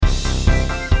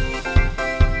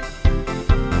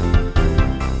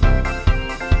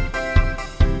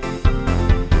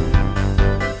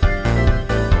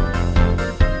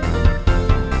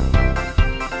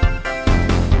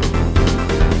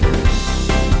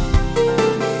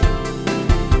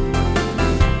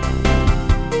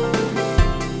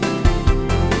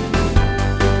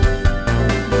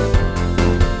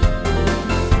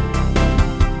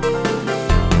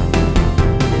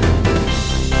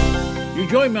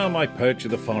on my perch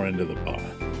at the far end of the bar.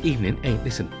 Evening. Hey,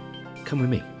 listen. Come with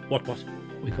me. What?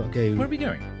 We've got to go. Where are we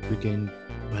going? We're going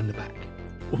round the back.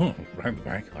 Oh, round the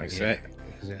back, I say.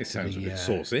 Yeah, It sounds a bit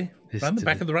saucy. Round the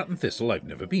back of the Rat and Thistle, I've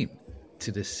never been.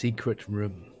 To the secret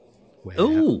room.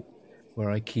 Where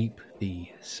I keep the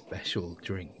special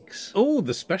drinks. Oh,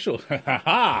 the special. Ha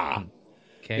ha!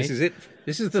 Okay. This is it.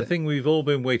 This is the thing we've all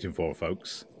been waiting for,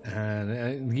 folks.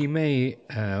 And you may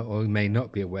or may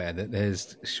not be aware that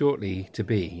there's shortly to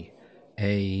be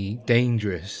a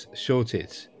dangerous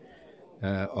shortage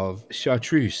of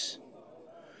chartreuse.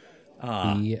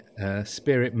 The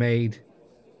spirit made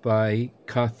by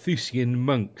Carthusian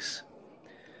monks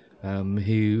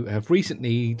who have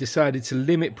recently decided to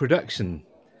limit production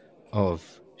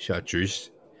of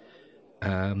chartreuse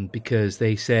because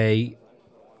they say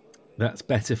that's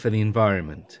better for the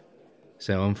environment.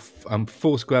 So I'm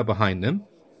full square behind them.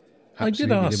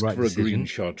 Absolutely. I did ask for decision. a green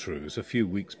chartreuse a few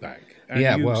weeks back, and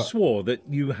you swore that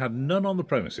you had none on the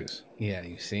premises. Yeah,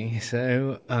 you see.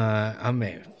 So I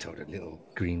may have told a little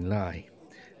green lie.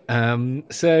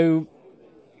 So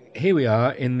here we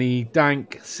are in the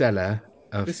dank cellar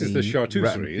of This is the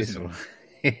Chartreusier, isn't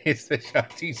it? It's the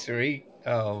Chartreusier.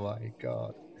 Oh my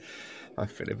God. I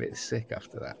feel a bit sick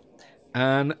after that.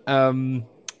 And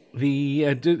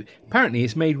apparently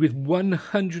it's made with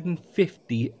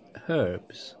 150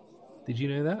 herbs. Did you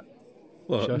know that?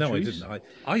 Well, Chartreuse? No, I didn't.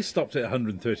 I stopped at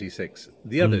 136.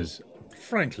 The others,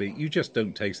 frankly, you just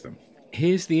don't taste them.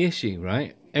 Here's the issue,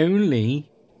 right? Only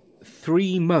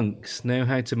 3 monks know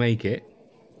how to make it.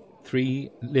 3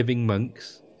 living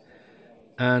monks.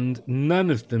 And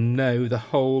none of them know the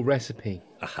whole recipe.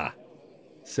 Aha.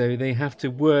 So they have to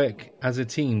work as a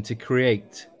team to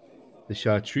create the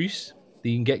chartreuse.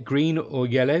 You can get green or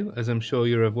yellow, as I'm sure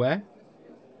you're aware.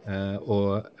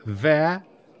 Or vert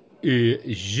ou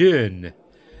jaune.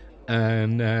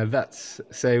 And that's...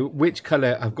 So which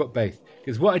colour? I've got both.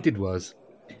 Because what I did was,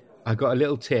 I got a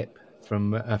little tip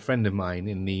from a friend of mine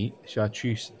in the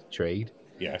chartreuse trade.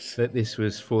 Yes. That this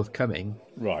was forthcoming.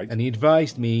 Right. And he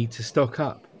advised me to stock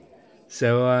up.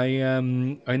 So I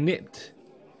nipped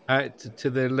out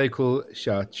to the local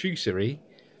chartreusiery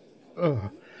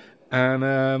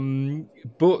and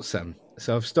bought some.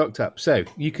 So I've stocked up. So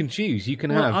you can choose. You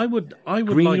can have I would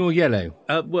green or yellow.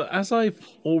 Well, as I've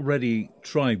already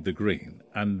tried the green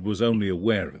and was only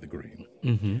aware of the green,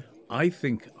 I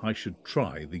think I should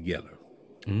try the yellow.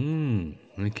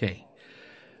 Okay.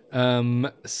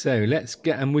 So let's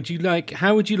get. And would you like?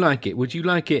 How would you like it? Would you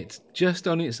like it just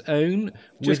on its own?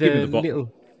 Just give me the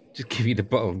bottle. Just give you the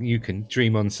bottle. You can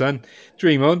dream on, son.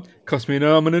 Dream on. Cost me an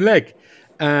arm and a leg.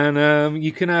 And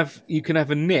you can have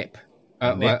a nip.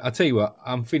 Well, I'll tell you what.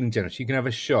 I'm feeling generous. You can have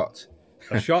a shot.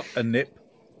 A shot, a nip.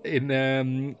 In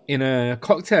a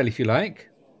cocktail, if you like.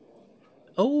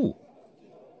 Oh,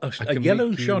 a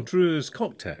yellow chartreuse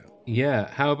cocktail. Yeah.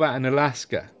 How about an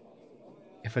Alaska?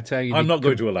 If I tell you, I'm not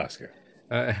going to Alaska.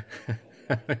 I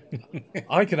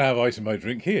can have ice in my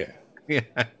drink here. Yeah.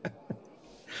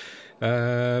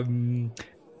 All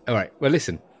right. Well,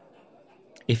 listen.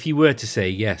 If you were to say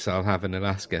yes, I'll have an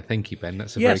Alaska. Thank you, Ben.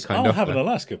 That's a very kind offer. Yes, I'll have an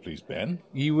Alaska, please, Ben.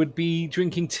 You would be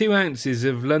drinking 2 ounces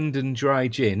of London dry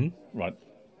gin. Right.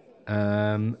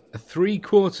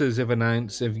 3/4 of an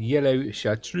ounce of yellow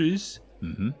chartreuse.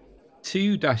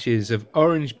 2 dashes of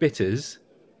orange bitters.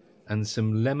 And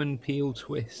some lemon peel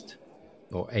twist.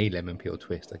 Or a lemon peel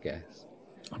twist, I guess.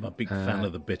 I'm a big fan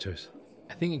of the bitters.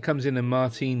 I think it comes in a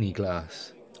martini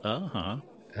glass.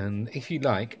 And if you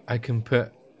like, I can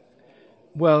put...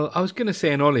 Well, I was going to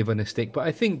say an olive on a stick, but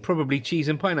I think probably cheese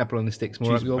and pineapple on the stick's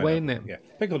more up your way, isn't it? Yeah,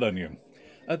 pickled onion.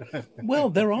 Well,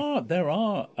 there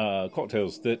are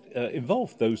cocktails that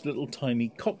involve those little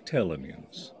tiny cocktail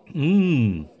onions.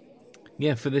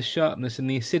 Yeah, for the sharpness and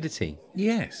the acidity.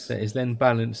 Yes, that is then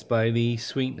balanced by the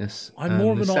sweetness. I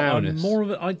don't mind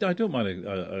one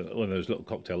of those little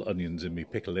cocktail onions in me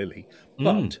piccalilli,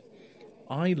 but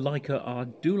I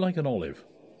do like an olive.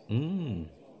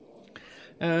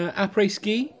 Après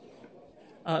ski?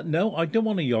 No, I don't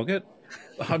want a yogurt.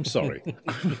 I'm sorry.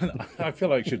 I feel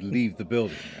like I should leave the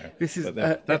building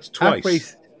now. That's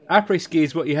twice. Après ski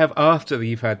is what you have after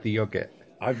you've had the yogurt.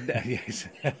 Yes.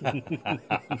 How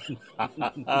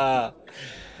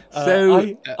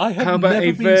about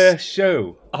a verse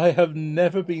show? I have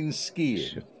never been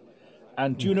skiing.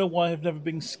 And do you know why I've never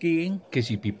been skiing? Because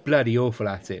you'd be bloody awful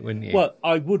at it, wouldn't you? Well,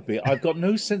 I would be. I've got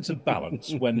no sense of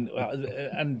balance when,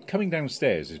 and coming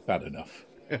downstairs is bad enough.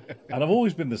 And I've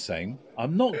always been the same.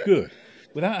 I'm not good.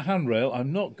 Without a handrail,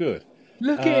 I'm not good.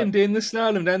 Look at him doing the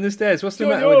slalom down the stairs. What's the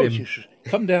matter with him?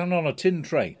 Come down on a tin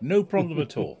tray. No problem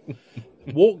at all.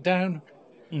 Walk down,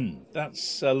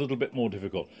 That's a little bit more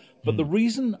difficult. But the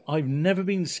reason I've never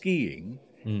been skiing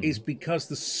is because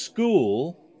the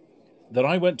school that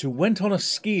I went on a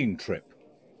skiing trip.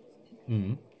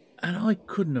 And I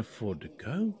couldn't afford to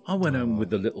go. I went home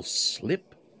with a little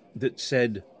slip that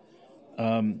said,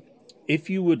 if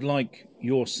you would like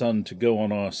your son to go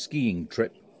on our skiing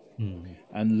trip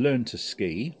and learn to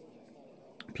ski,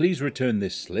 please return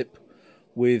this slip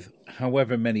with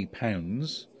however many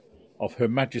pounds of Her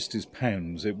Majesty's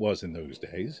pounds it was in those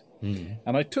days.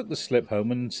 And I took the slip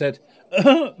home and said,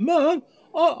 Mum,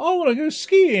 I want to go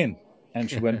skiing. And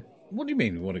she went, what do you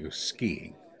mean you want to go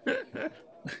skiing?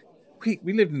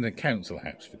 We lived in a council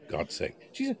house, for God's sake.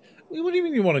 She said, what do you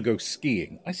mean you want to go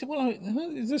skiing? I said, well,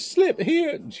 there's a slip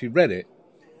here. And she read it,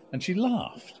 and she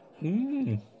laughed.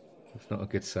 That's not a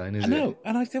good sign, is it? No.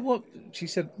 And I said, well, she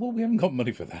said, well, we haven't got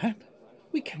money for that.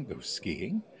 We can't go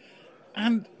skiing.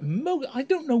 And I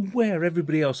don't know where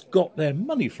everybody else got their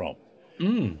money from.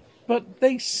 But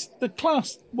the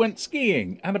class went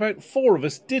skiing, and about 4 of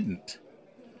us didn't.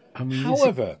 I mean,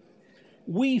 however,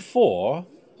 we 4...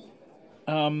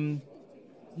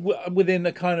 within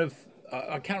a kind of,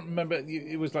 I can't remember,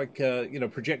 it was like,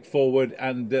 project forward,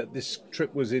 and this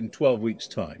trip was in 12 weeks'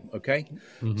 time, okay?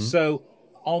 So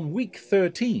on week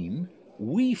 13,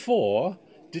 we 4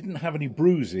 didn't have any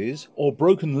bruises or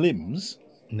broken limbs.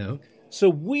 No. So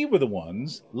we were the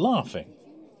ones laughing.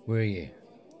 Were you?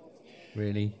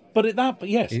 Really? But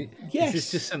yes. Is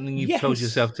this just something you've told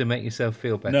yourself to make yourself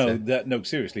feel better? No,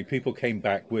 seriously. People came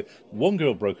back with, one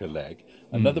girl broke her leg,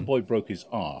 another boy broke his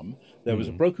arm, there was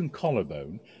a broken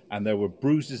collarbone, and there were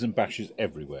bruises and bashes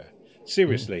everywhere.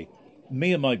 Seriously,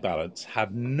 me and my balance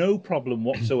had no problem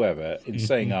whatsoever in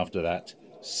saying after that,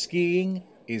 skiing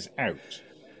is out.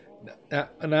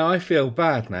 Now I feel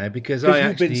bad now because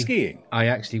you've been skiing. I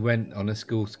actually went on a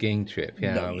school skiing trip.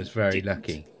 Yeah, I was very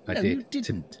lucky. I did. You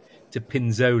didn't. To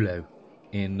Pinzolo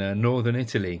in northern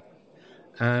Italy.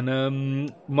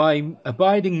 And my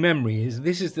abiding memory is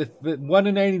this is the one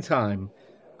and only time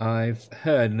I've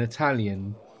heard an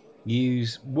Italian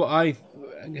use what I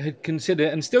had considered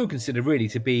and still consider really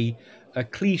to be a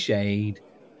cliched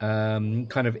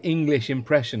kind of English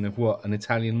impression of what an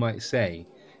Italian might say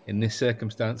in this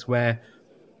circumstance, where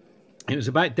it was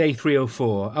about day 3 or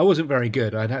 4. I wasn't very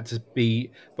good. I'd had to be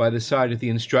by the side of the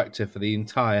instructor for the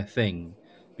entire thing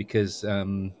because,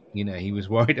 he was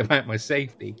worried about my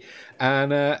safety.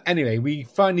 And anyway, we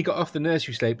finally got off the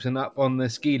nursery slopes and up on the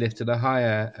ski lift to the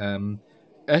higher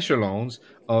echelons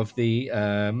of the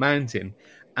mountain.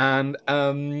 And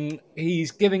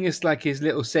he's giving us like his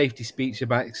little safety speech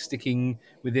about sticking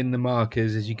within the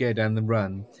markers as you go down the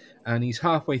run. And he's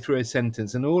halfway through a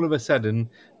sentence, and all of a sudden,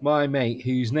 my mate,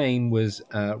 whose name was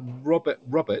Robert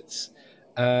Roberts,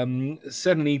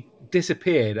 suddenly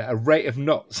disappeared at a rate of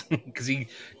knots because he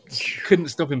couldn't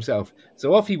stop himself.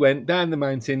 So off he went down the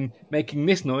mountain, making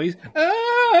this noise.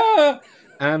 Ah!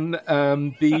 And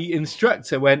the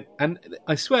instructor went, and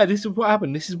I swear this is what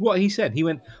happened. This is what he said. He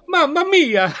went, "Mamma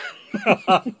mia!"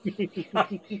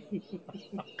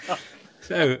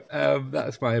 So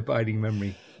that's my abiding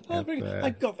memory.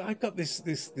 I got this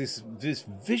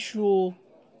visual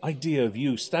idea of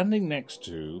you standing next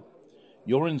to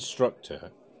your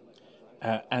instructor,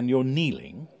 and you're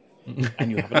kneeling, and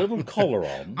you have a little collar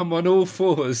on. I'm on all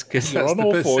fours because that's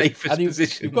the safest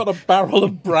position. You've got a barrel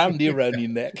of brandy around your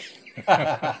neck.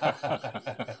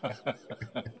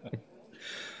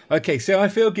 Okay, so I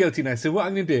feel guilty now. So what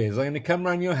I'm going to do is I'm going to come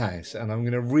around your house and I'm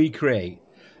going to recreate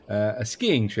a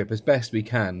skiing trip as best we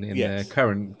can in the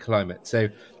current climate. So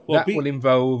that will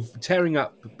involve tearing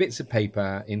up bits of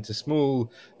paper into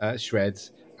small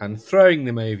shreds and throwing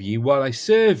them over you while I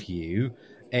serve you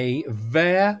a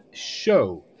verre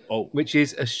chaud, which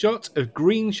is a shot of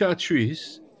green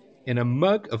chartreuse in a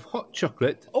mug of hot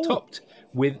chocolate topped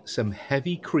with some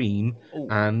heavy cream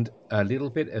and a little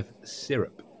bit of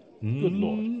syrup. Good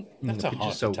Lord. That's a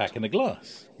heart attack in a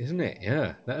glass. Isn't it?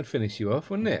 Yeah, that would finish you off,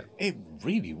 wouldn't it? It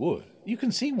really would. You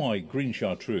can see why green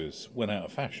chartreuse went out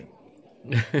of fashion.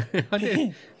 I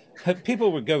did.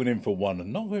 People were going in for one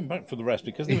and not going back for the rest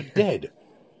because they were dead.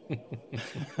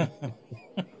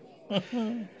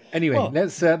 Anyway,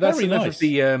 that's enough of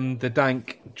the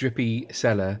dank, drippy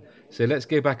cellar. So let's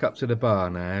go back up to the bar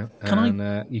now,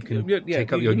 you can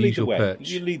take up your usual perch.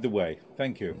 You lead the way.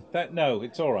 Thank you. No,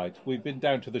 it's all right. We've been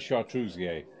down to the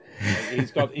Chartreusier.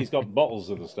 He's got bottles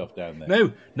of the stuff down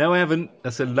there. No, I haven't.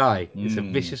 That's a lie. It's a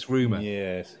vicious rumour.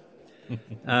 Yes.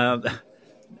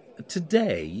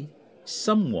 Today,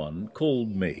 someone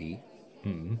called me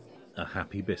a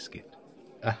happy biscuit.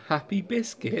 A happy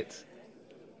biscuit?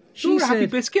 You're a happy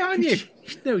biscuit, aren't you?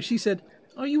 No, she said,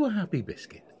 "Are you a happy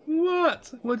biscuit?"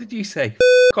 What? What did you say?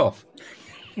 Off.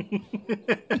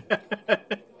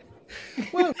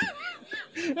 Well,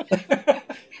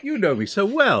 you know me so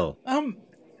well.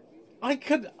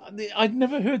 I'd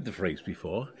never heard the phrase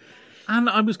before, and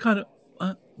I was kind of,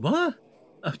 what?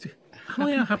 Am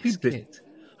I a happy biscuit?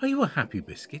 Are you a happy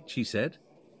biscuit? She said.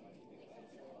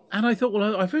 And I thought,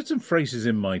 well, I've heard some phrases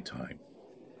in my time.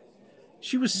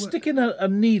 She was sticking a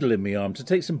needle in my arm to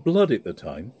take some blood at the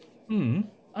time.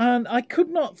 And I could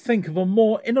not think of a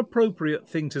more inappropriate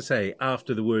thing to say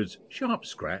after the words sharp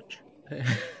scratch.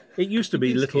 It used to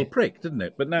be little prick, didn't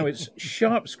it? But now it's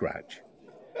sharp scratch.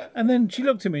 And then she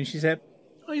looked at me and she said,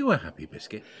 are you a happy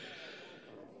biscuit?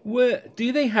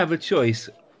 Do they have a choice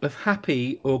of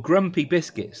happy or grumpy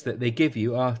biscuits that they give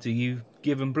you after you've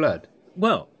given blood?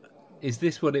 Well, is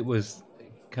this what it was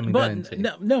coming down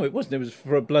to? No, it wasn't. It was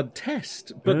for a blood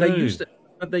test. But they used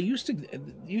to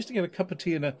get a cup of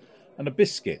tea and a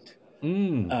biscuit.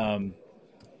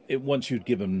 Once you'd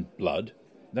given blood,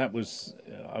 that was,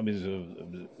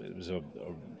 it was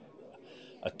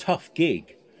a tough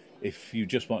gig. If you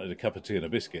just wanted a cup of tea and a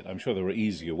biscuit, I'm sure there were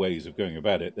easier ways of going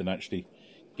about it than actually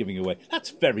giving away.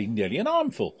 That's very nearly an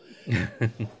armful.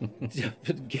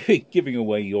 Giving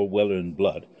away your well-earned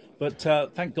blood. But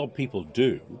thank God people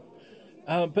do.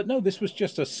 But no, this was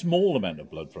just a small amount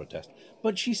of blood for a test.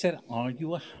 But she said, are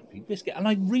you a happy biscuit? And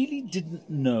I really didn't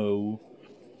know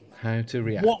how to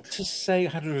react, what to say,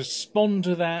 how to respond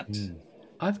to that.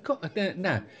 I've got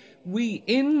now. We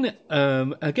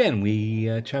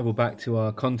travel back to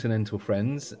our continental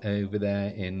friends over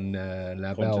there in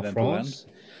La Belle France,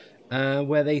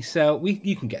 where they sell.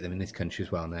 You can get them in this country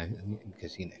as well now,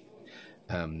 because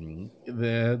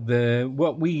the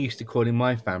what we used to call in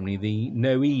my family the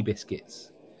Noe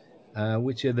biscuits,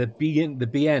 which are the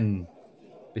BN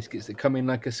biscuits that come in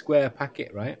like a square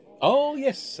packet, right? Oh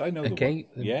yes, I know. Okay,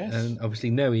 yes, and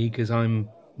obviously Noe because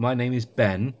my name is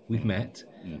Ben. We've met.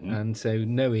 And so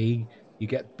Noe, you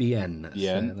get BN.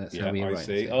 That's how we write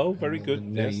it. Oh, very good.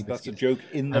 Yes, that's a joke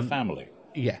in the family.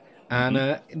 Yeah, and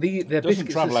the doesn't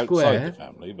biscuits travel are square. Outside the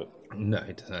family, but no,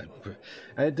 it doesn't.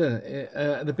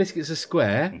 The biscuits are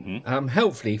square.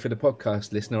 Helpfully for the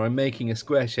podcast listener, I'm making a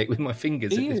square shape with my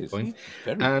fingers at this point.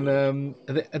 And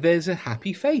there's a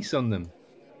happy face on them.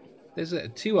 There's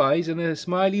 2 eyes and a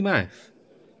smiley mouth.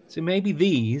 So maybe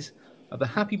these are the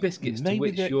happy biscuits to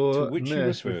which your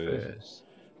nurse refers.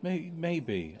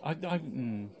 Maybe. I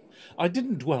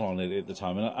didn't dwell on it at the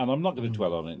time, and I'm not going to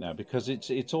dwell on it now because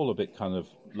it's all a bit kind of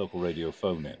local radio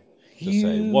phone-in to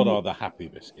say what are the happy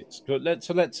biscuits. But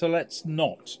let's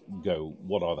not go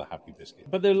what are the happy biscuits.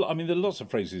 But there are lots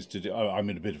of phrases to do. Oh, I'm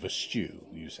in a bit of a stew.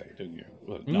 You say, don't you?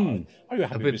 Well, no, are you a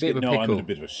happy biscuit? No, I'm in a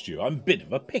bit of a stew. I'm a bit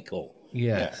of a pickle.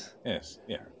 Yes. Yeah.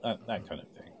 That kind of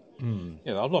thing.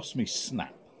 Yeah, I've lost me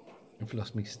snap. I've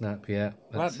lost me snap, yeah.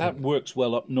 That works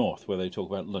well up north where they talk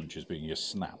about lunch as being your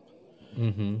snap.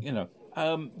 There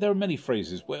are many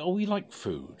phrases where we like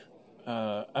food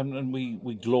and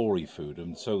we glory food,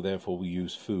 and so therefore we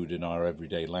use food in our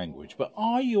everyday language. But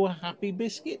are you a happy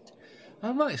biscuit?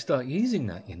 I might start using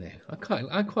that, I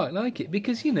quite like it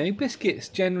because, biscuits,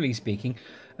 generally speaking,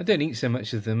 I don't eat so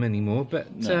much of them anymore, but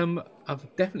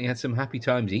I've definitely had some happy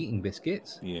times eating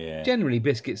biscuits. Yeah. Generally,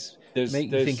 biscuits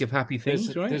make you think of happy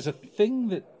things, right? There's a thing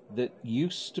that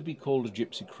used to be called a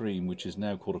gypsy cream, which is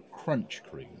now called a crunch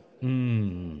cream.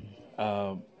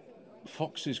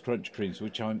 Fox's Crunch Creams,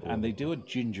 and they do a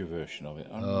ginger version of it.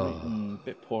 I'm a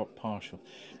bit partial.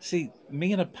 See,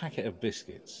 me and a packet of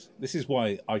biscuits. This is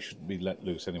why I shouldn't be let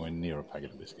loose anywhere near a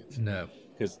packet of biscuits. No,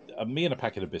 because me and a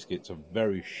packet of biscuits are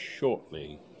very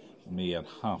shortly me and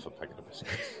half a packet of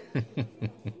biscuits,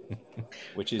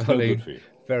 which is no good for you.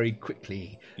 Very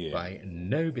quickly by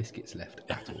no biscuits left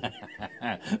at all.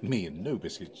 Me and no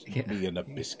biscuits. Yeah. Me and a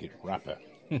biscuit wrapper.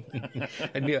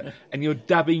 and you're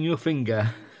dabbing your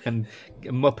finger and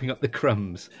mopping up the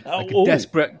crumbs like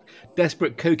a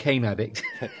desperate cocaine addict.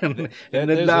 and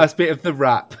the last bit of the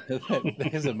wrap.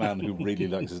 There's a man who really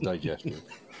likes his digestion.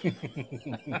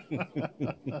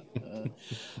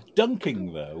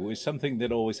 Dunking, though, is something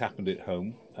that always happened at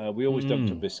home. We always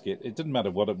dunked a biscuit. It didn't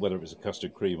matter whether it was a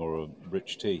custard cream or a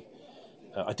rich tea.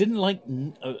 I didn't like.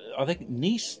 Are they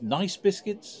nice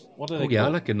biscuits? What are they? I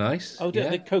like a nice. Oh,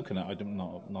 they're coconut. I'm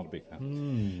not a big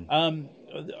fan.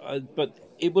 But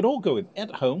it would all go in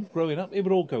at home. Growing up, it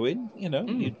would all go in.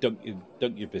 You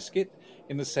dunk your biscuit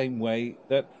in the same way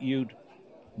that you'd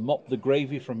mop the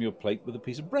gravy from your plate with a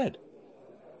piece of bread.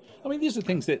 I mean, these are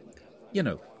things that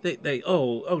they.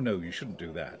 Oh no, you shouldn't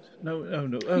do that. No.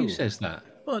 Who says that?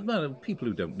 Well, people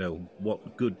who don't know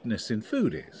what goodness in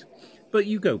food is. But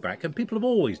you go back, and people have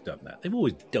always done that. They've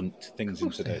always dunked things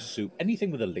into their have. soup,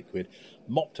 anything with a liquid,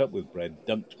 mopped up with bread,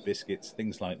 dunked biscuits,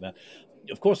 things like that.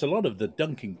 Of course, a lot of the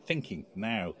dunking thinking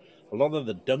now, a lot of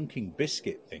the dunking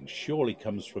biscuit thing surely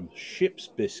comes from ship's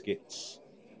biscuits,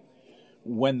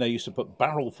 when they used to put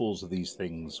barrelfuls of these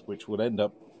things, which would end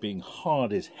up being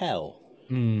hard as hell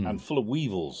and full of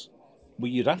weevils.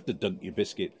 Well, you'd have to dunk your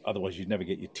biscuit, otherwise you'd never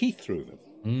get your teeth through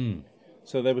them.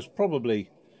 So there was probably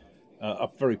a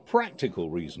very practical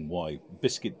reason why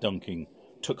biscuit dunking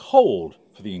took hold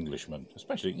for the Englishman,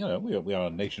 especially, we are a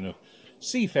nation of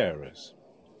seafarers.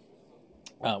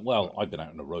 Well, I've been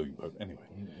out in a rowing boat anyway.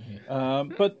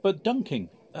 But dunking,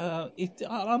 and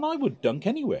I would dunk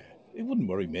anywhere. It wouldn't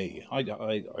worry me. I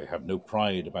have no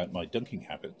pride about my dunking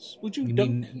habits. Would you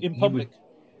dunk in public?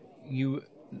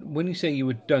 When you say you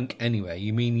would dunk anywhere,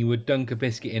 you mean you would dunk a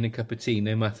biscuit in a cup of tea,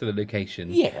 no matter the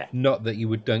location? Yeah. Not that you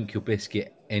would dunk your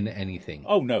biscuit in anything.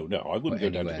 Oh, no. I wouldn't go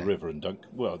down to the river and dunk.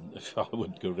 Well, I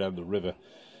wouldn't go down the river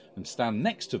and stand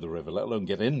next to the river, let alone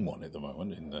get in one at the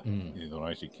moment in the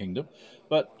United Kingdom.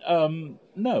 But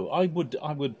no, I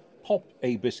would pop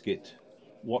a biscuit,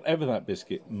 whatever that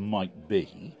biscuit might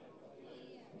be,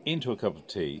 into a cup of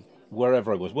tea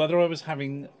wherever I was, whether I was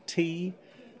having tea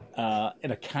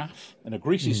in a caff, in a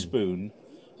greasy spoon,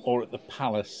 or at the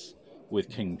palace with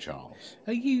King Charles.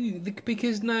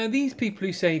 Because now these people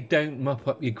who say don't mop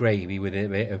up your gravy with a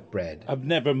bit of bread. I've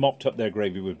never mopped up their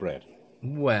gravy with bread.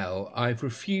 Well, I've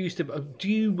refused to.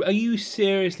 Are you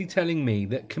seriously telling me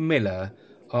that Camilla,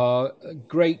 our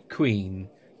great queen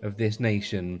of this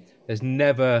nation, has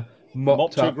never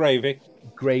mopped up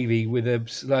gravy with a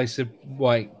slice of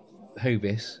white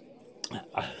Hovis?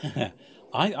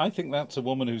 I think that's a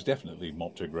woman who's definitely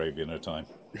mopped her gravy in her time.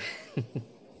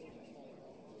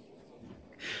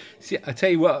 See, I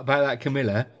tell you what about that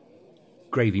Camilla,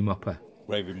 gravy mopper.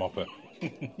 Gravy mopper.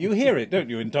 You hear it, don't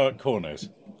you, in dark corners?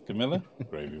 Camilla,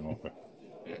 gravy mopper.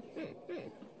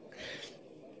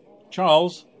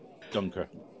 Charles, dunker.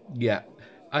 Yeah,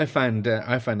 I found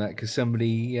that because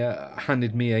somebody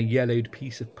handed me a yellowed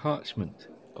piece of parchment.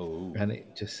 Oh. And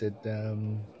it just said,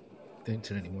 "Don't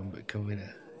tell anyone, but Camilla,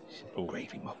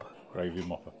 gravy mopper." Gravy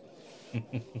mopper.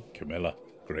 Camilla,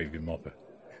 gravy mopper.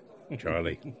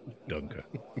 Charlie, dunker.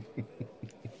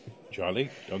 Charlie,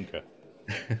 dunker.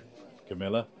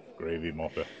 Camilla, gravy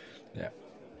mopper. Yeah.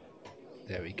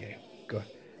 There we go.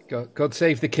 God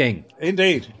save the king.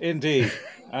 Indeed.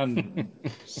 And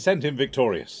send him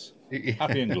victorious.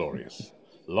 Happy and glorious.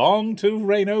 Long to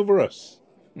reign over us.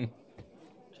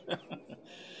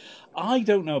 I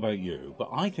don't know about you, but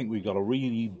I think we've got a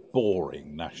really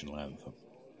boring national anthem.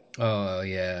 Oh,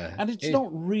 yeah. And it's not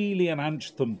really an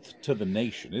anthem to the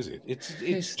nation, is it?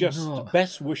 It's just not.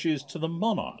 Best wishes to the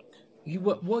monarch.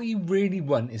 What you really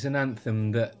want is an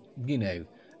anthem that,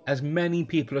 as many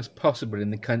people as possible in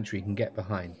the country can get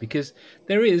behind. Because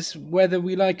there is, whether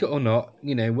we like it or not,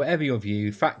 whatever your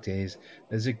view, fact is,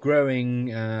 there's a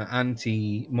growing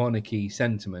anti-monarchy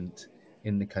sentiment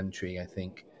in the country, I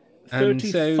think.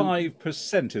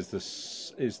 35%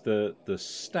 is the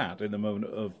stat in the moment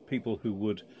of people who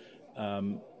would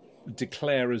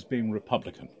declare as being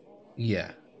Republican.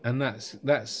 Yeah, and that's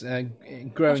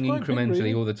growing incrementally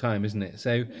really. All the time, isn't it?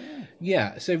 So,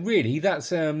 so really,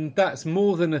 that's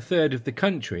more than a third of the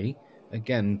country.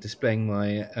 Again, displaying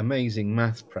my amazing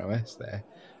maths prowess there.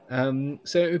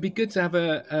 So it would be good to have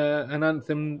an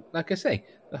anthem, like I say,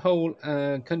 the whole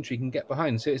country can get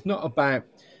behind. So it's not about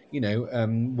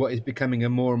what is becoming a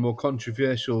more and more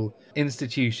controversial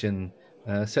institution,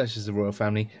 such as the royal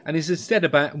family, and is instead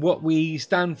about what we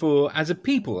stand for as a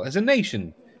people, as a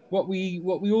nation, what we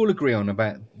all agree on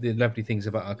about the lovely things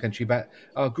about our country, about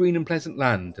our green and pleasant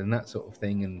land and that sort of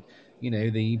thing, and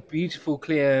the beautiful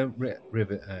clear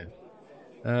rivers.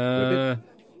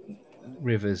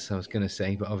 I was going to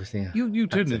say, but obviously you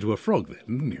turned into a frog then,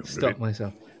 didn't you? Stop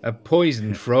myself. A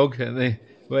poisoned frog. The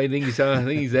way things are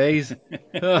these days.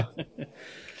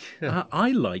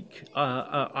 I like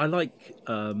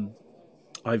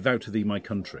I Vow to Thee, My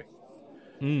Country,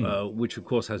 which of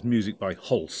course has music by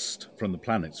Holst from the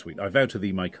Planet Suite. I vow to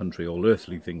thee, my country, all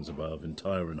earthly things above,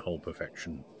 entire and whole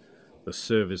perfection, the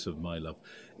service of my love.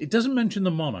 It doesn't mention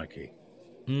the monarchy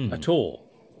at all.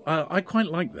 I quite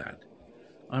like that.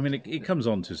 I mean, it comes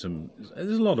on to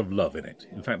there's a lot of love in it.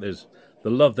 In fact, there's the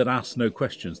love that asks no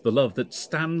questions, the love that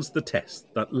stands the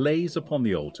test, that lays upon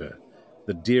the altar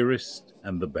the dearest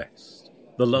and the best,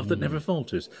 the love that never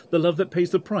falters, the love that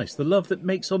pays the price, the love that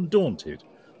makes undaunted,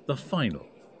 the final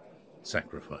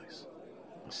sacrifice.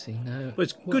 See, no. But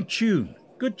it's good tune.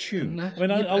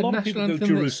 A lot of people go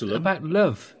Jerusalem. About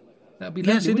love. That'd be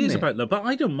lovely, Yes, it wouldn't is about love, but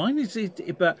I don't mind.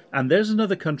 And there's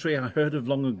another country I heard of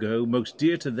long ago, most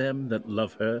dear to them that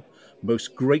love her,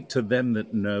 most great to them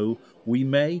that know. We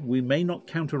may not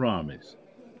count her armies.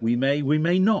 We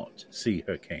may not see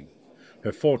her king.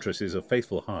 Her fortress is a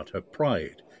faithful heart. Her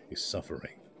pride is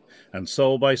suffering. And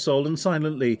soul by soul and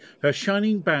silently her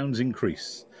shining bounds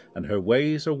increase, and her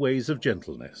ways are ways of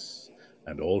gentleness,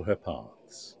 and all her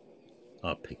paths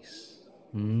are peace.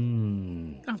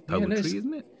 That's poetry,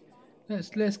 isn't it?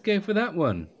 Let's go for that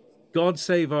one. God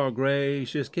save our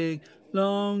gracious King,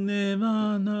 long live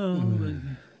our noble.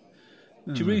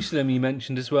 Jerusalem, you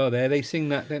mentioned as well. There, they sing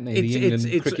that, don't they?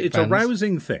 It's a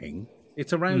rousing thing.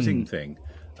 It's a rousing thing.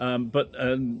 But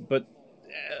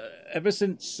ever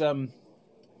since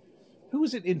who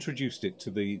was it introduced it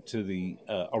to the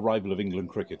arrival of England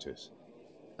cricketers?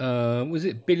 Was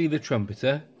it Billy the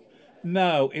Trumpeter?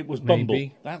 No, it was Bumble.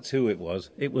 Maybe. That's who it was.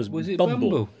 It was it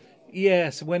Bumble?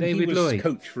 Yes, when David he was Lloyd.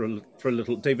 coach for a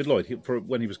little. David Lloyd,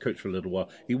 when he was coach for a little while,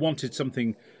 he wanted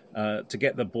something to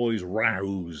get the boys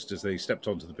roused as they stepped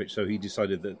onto the pitch. So he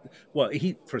decided that,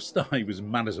 for a start, he was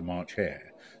mad as a March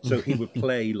hare. So he would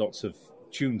play lots of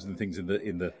tunes and things in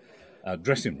the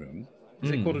dressing room. Is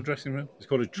it called a dressing room? It's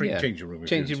called a changing room.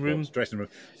 Changing room. Dressing room.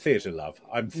 Theatre love.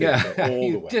 I'm theatre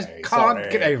all the way. You just can't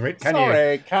get over it, can you?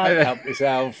 Sorry, can't help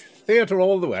myself. Theatre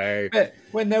all the way.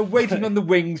 When they're waiting on the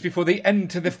wings before they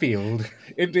enter the field.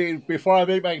 Indeed, before I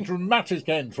make my dramatic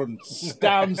entrance,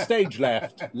 down stage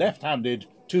left-handed,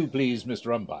 2 please,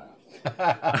 Mr. Umpire.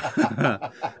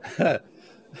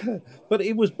 But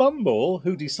it was Bumble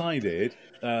who decided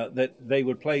that they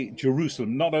would play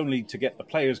Jerusalem, not only to get the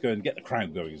players going, get the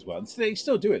crowd going as well. And they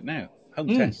still do it now. Home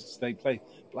tests, they play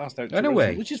blast out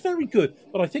Jerusalem, which is very good.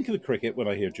 But I think of the cricket when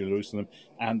I hear Jerusalem,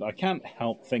 and I can't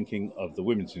help thinking of the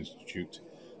Women's Institute,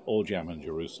 All Jam and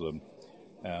Jerusalem,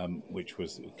 which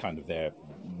was kind of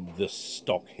the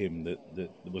stock hymn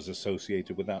that was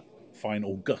associated with that fine,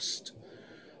 august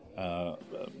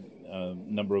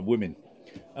number of women.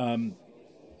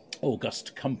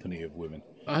 August company of women.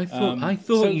 I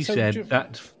thought you said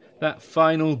that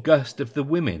final gust of the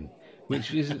women,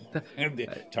 which is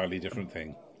entirely different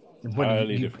thing.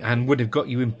 And would have got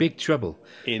you in big trouble.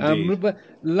 Indeed. But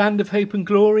Land of Hope and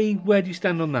Glory, where do you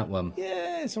stand on that one?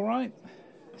 Yeah, it's all right.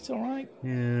 It's all right.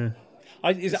 Yeah.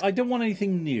 I don't want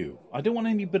anything new. I don't want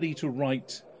anybody to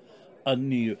write a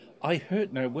new. I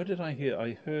heard. Now, where did I hear?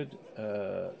 I heard.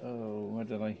 Where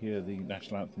did I hear the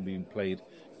national anthem being played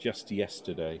just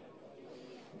yesterday?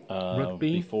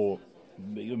 Rugby? Before,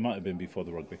 it might have been before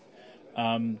the rugby.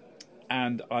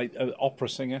 And opera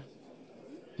singer,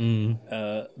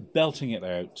 belting it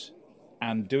out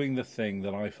and doing the thing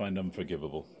that I find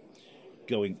unforgivable,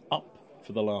 going up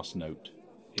for the last note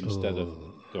instead of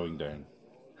going down.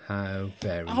 How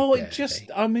very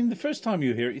the first time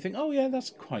you hear it, you think, oh yeah,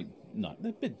 that's a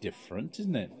bit different,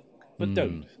 isn't it? But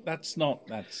don't. That's not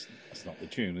the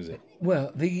tune, is it?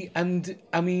 Well, the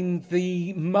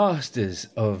masters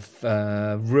of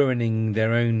ruining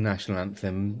their own national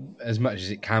anthem, as much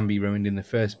as it can be ruined in the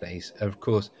first place, are, of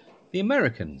course, the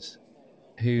Americans,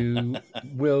 who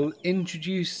will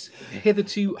introduce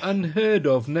hitherto unheard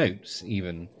of notes,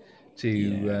 even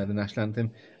to the national anthem,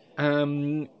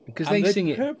 because they sing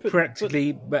it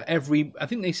practically. But I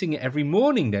think they sing it every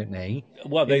morning, don't they?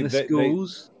 Well, in the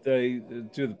schools. They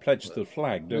do the pledge to the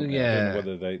flag, don't they? Yeah. I don't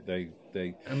know whether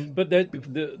they. But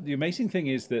the amazing thing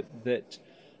is that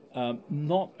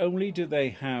not only do they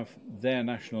have their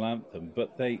national anthem,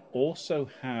 but they also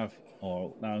have.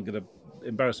 Oh, now I'm going to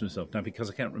embarrass myself now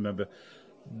because I can't remember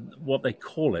what they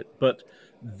call it. But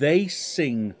they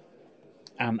sing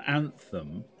an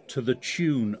anthem to the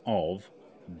tune of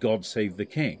 "God Save the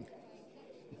King."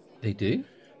 They do?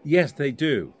 Yes, they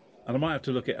do, and I might have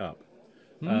to look it up.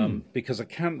 Because I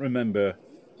can't remember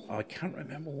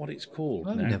what it's called.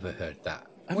 I've never heard that.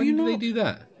 When do they do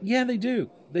that? Yeah, they do.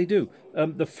 They do.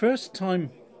 The first time.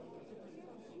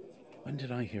 When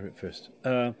did I hear it first?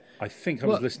 I think I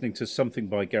was listening to something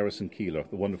by Garrison Keillor,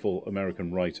 the wonderful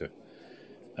American writer.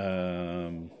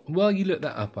 While you look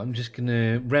that up, I'm just going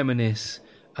to reminisce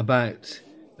about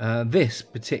this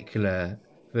particular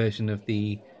version of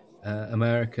the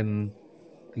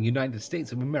United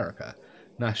States of America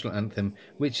national anthem,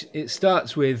 which it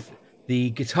starts with the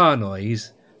guitar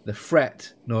noise, the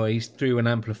fret noise through an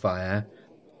amplifier,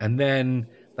 and then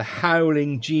the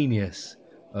howling genius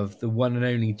of the one and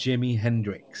only Jimi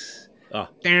Hendrix.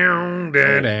 Down, down,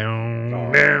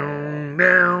 down, down,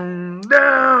 down,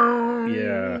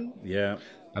 down. Yeah.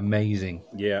 Amazing.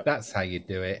 Yeah. That's how you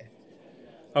do it.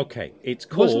 Okay, it's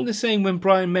called... Wasn't the same when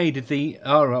Brian May did the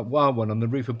R one on the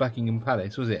roof of Buckingham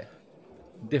Palace, was it?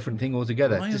 Different thing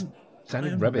altogether.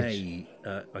 Sounded rubbish.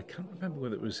 I can't remember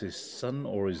whether it was his son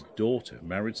or his daughter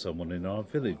married someone in our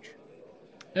village.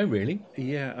 Oh, really?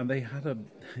 Yeah, and they had a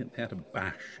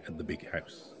bash at the big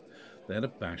house. They had a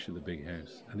bash at the big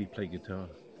house, and he played guitar.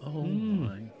 Oh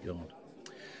my God!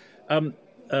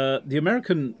 The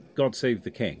American "God Save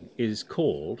the King" is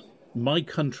called "My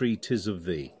Country 'Tis of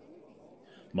Thee."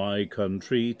 My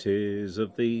country 'tis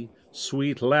of thee,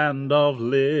 sweet land of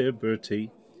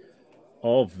liberty.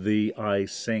 Of thee I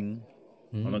sing.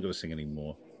 I'm not going to sing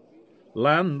anymore.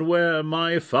 Land where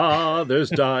my fathers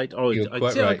died. Oh, You're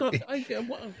quite right.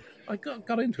 I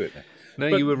got into it there. No,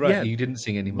 But you were right. yeah, You didn't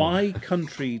sing anymore. My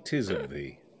country 'tis of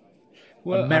thee.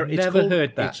 Well, I've never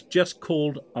heard that. It's just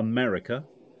called America.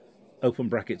 Open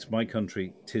brackets. My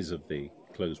country 'tis of thee.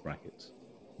 Close brackets.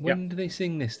 When do they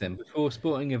sing this then? Before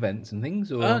sporting events and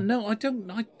things, or no, I don't.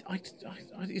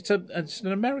 It's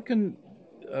an American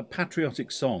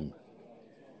patriotic song.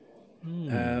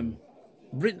 Written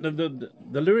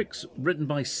the lyrics written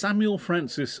by Samuel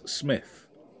Francis Smith.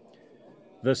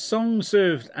 The song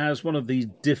served as one of the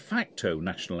de facto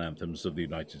national anthems of the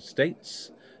United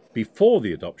States before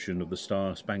the adoption of the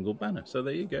Star-Spangled Banner. So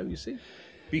there you go. You see,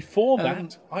 before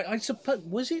that, I suppose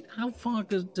was it? How far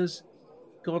does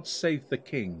God Save the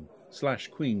King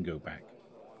 / Queen go back?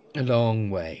 a long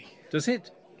way? Does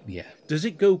it? Yeah. Does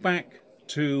it go back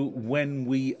to when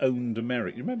we owned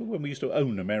America? You remember when we used to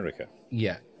own America?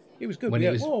 Yeah. It was good. When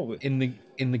it was in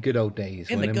the good old days.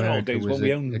 In the good old days when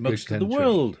we owned most of the country.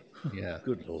 world. Yeah.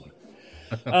 Good Lord.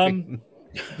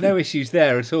 No issues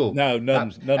there at all. No,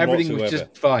 none Everything whatsoever. was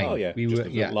just fine. Oh, yeah. We just were,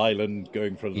 a little island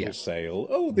going for a little sail.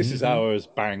 Oh, this is ours.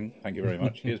 Bang. Thank you very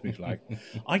much. Here's my flag.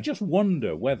 I just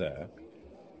wonder whether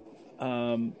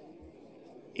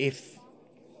if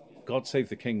God Save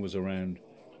the King was around.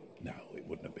 No, it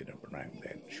wouldn't have been around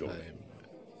then, surely.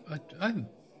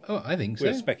 I think so.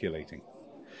 We're speculating.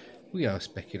 We are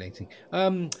speculating.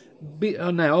 Old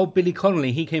Billy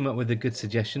Connolly, he came up with a good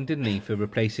suggestion, didn't he, for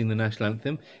replacing the national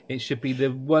anthem? It should be the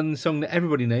one song that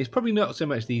everybody knows. Probably not so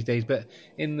much these days, but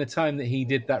in the time that he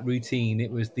did that routine,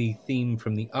 it was the theme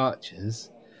from The Archers.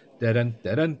 I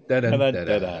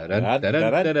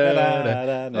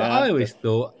always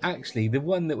thought, actually, the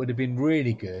one that would have been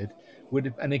really good would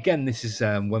have, and again, this is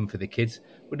one for the kids,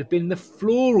 would have been the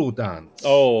floral dance.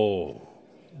 Oh.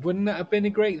 Wouldn't that have been a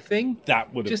great thing?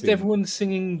 That would have just been everyone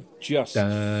singing just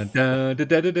fiddle,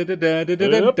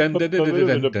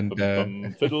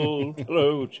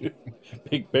 hello,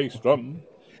 big bass drum,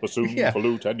 bassoon,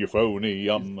 flute, and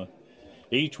euphonium.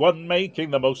 Each one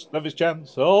making the most of his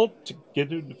chance, all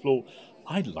together in the floor.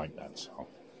 I like that song.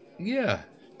 Yeah.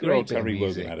 Good old Terry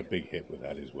Wogan had a big hit with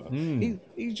that as well.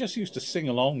 He just used to sing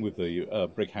along with the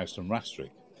Brickhouse and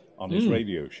Rastrick on his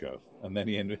radio show, and then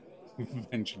he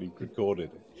eventually recorded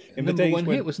it. In the days one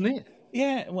hit, wasn't it?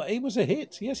 Yeah, well, it was a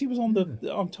hit. Yes, he was on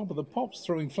top of the pops,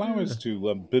 throwing flowers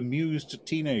to bemused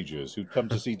teenagers who'd come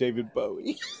to see David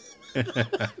Bowie.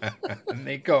 And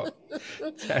they got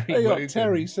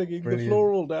Terry singing the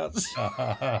floral dance.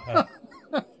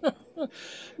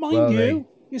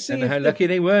 You see, how lucky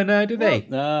they were now, do they?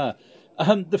 The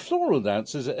floral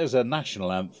dance as a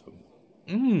national anthem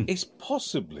is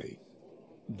possibly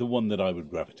the one that I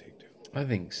would gravitate to. I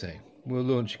think so. We'll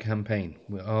launch a campaign.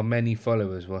 Our many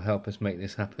followers will help us make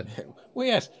this happen. Well,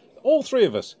 yes, all three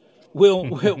of us will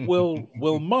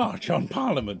march on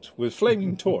Parliament with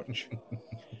flaming torch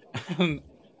and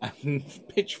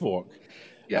pitchfork,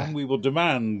 and we will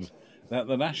demand that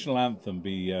the national anthem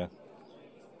be.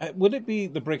 Would it be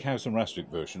the Brickhouse and Rastrick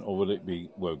version, or would it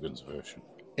be Wogan's version?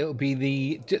 It'll be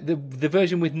the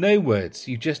version with no words.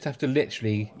 You just have to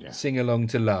literally sing along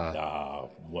to La. Ah,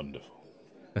 wonderful.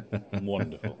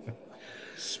 Wonderful.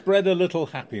 Spread a little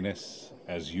happiness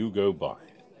as you go by.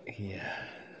 Yeah,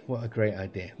 what a great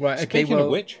idea. Right, Speaking of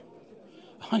which,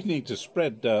 I need to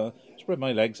spread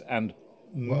my legs and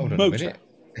hold on motor. A minute.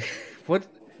 What?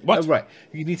 What? Oh, right,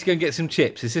 you need to go and get some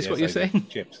chips. Is this what you're saying?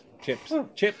 Chips. Oh,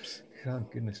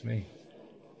 goodness me.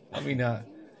 I mean, that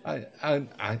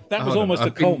was almost a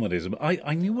Colemanism.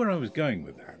 I knew where I was going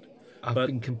with that. I've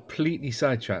been completely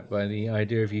sidetracked by the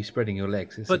idea of you spreading your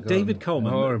legs. But David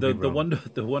Coleman,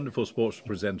 the wonderful sports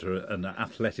presenter and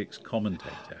athletics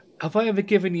commentator. Have I ever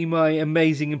given you my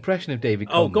amazing impression of David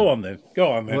Coleman? Oh,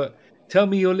 go on then. Well, tell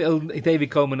me your little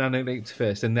David Coleman anecdotes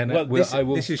first, and then I will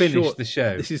finish the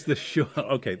show. This is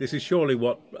okay. This is surely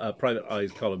what Private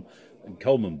Eye's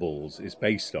Coleman Balls is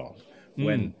based on.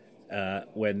 When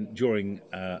during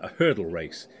a hurdle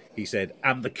race, he said,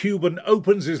 and the Cuban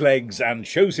opens his legs and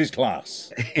shows his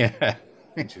class. Yeah.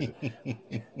 Which is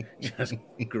just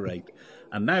great.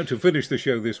 And now to finish the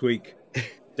show this week,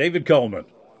 David Coleman.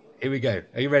 Here we go.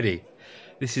 Are you ready?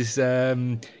 This is,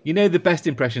 the best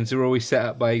impressions are always set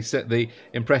up by the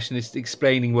impressionist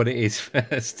explaining what it is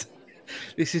first.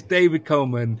 This is David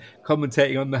Coleman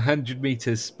commentating on the 100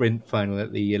 meters sprint final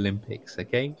at the Olympics.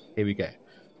 Okay, here we go.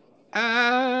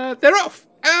 They're off.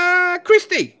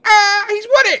 Christie. He's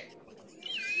won it.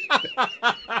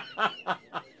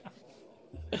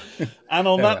 And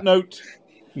on that note,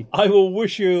 I will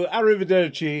wish you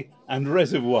arrivederci and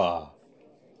reservoir.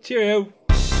 Cheerio.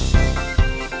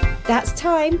 That's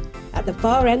time at the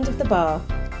far end of the bar.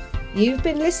 You've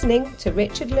been listening to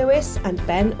Richard Lewis and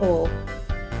Ben Orr.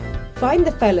 Find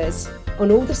the fellas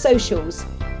on all the socials.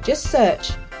 Just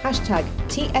search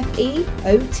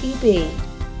 #TFEOTB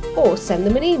or send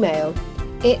them an email.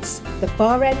 It's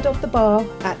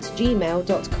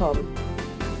thefarendofthebar@gmail.com.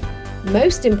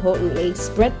 Most importantly,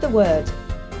 spread the word.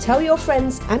 Tell your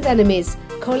friends and enemies,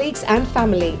 colleagues and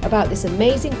family about this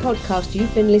amazing podcast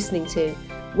you've been listening to.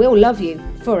 We'll love you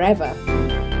forever.